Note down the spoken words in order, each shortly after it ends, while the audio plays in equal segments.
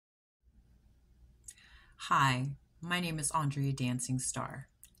Hi, my name is Andrea Dancing Star,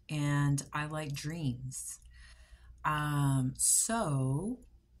 and I like dreams. So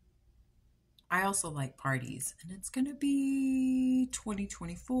I also like parties, and it's gonna be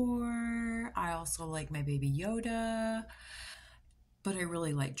 2024. I also like my baby Yoda, but I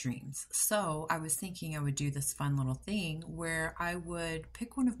really like dreams. So I was thinking I would do this fun little thing where I would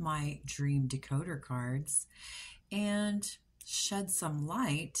pick one of my dream decoder cards and shed some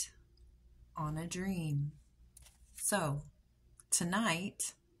light on a dream. So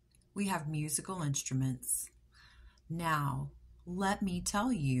tonight, we have musical instruments. Now, let me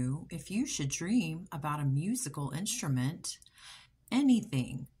tell you, if you should dream about a musical instrument,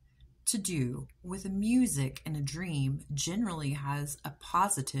 anything to do with music in a dream generally has a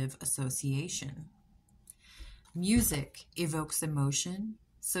positive association. Music evokes emotion,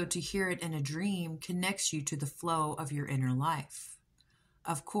 so to hear it in a dream connects you to the flow of your inner life.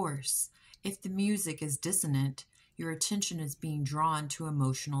 Of course, if the music is dissonant, your attention is being drawn to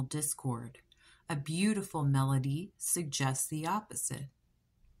emotional discord. A beautiful melody suggests the opposite.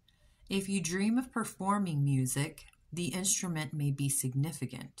 If you dream of performing music, the instrument may be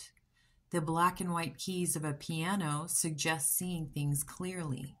significant. The black and white keys of a piano suggest seeing things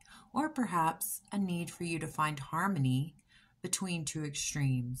clearly, or perhaps a need for you to find harmony between two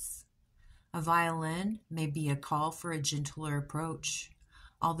extremes. A violin may be a call for a gentler approach,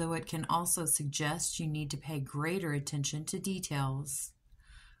 although it can also suggest you need to pay greater attention to details.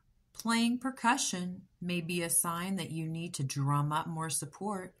 Playing percussion may be a sign that you need to drum up more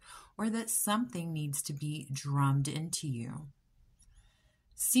support or that something needs to be drummed into you.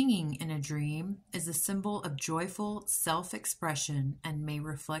 Singing in a dream is a symbol of joyful self-expression and may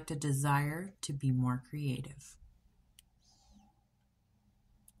reflect a desire to be more creative.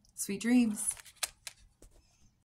 Sweet dreams.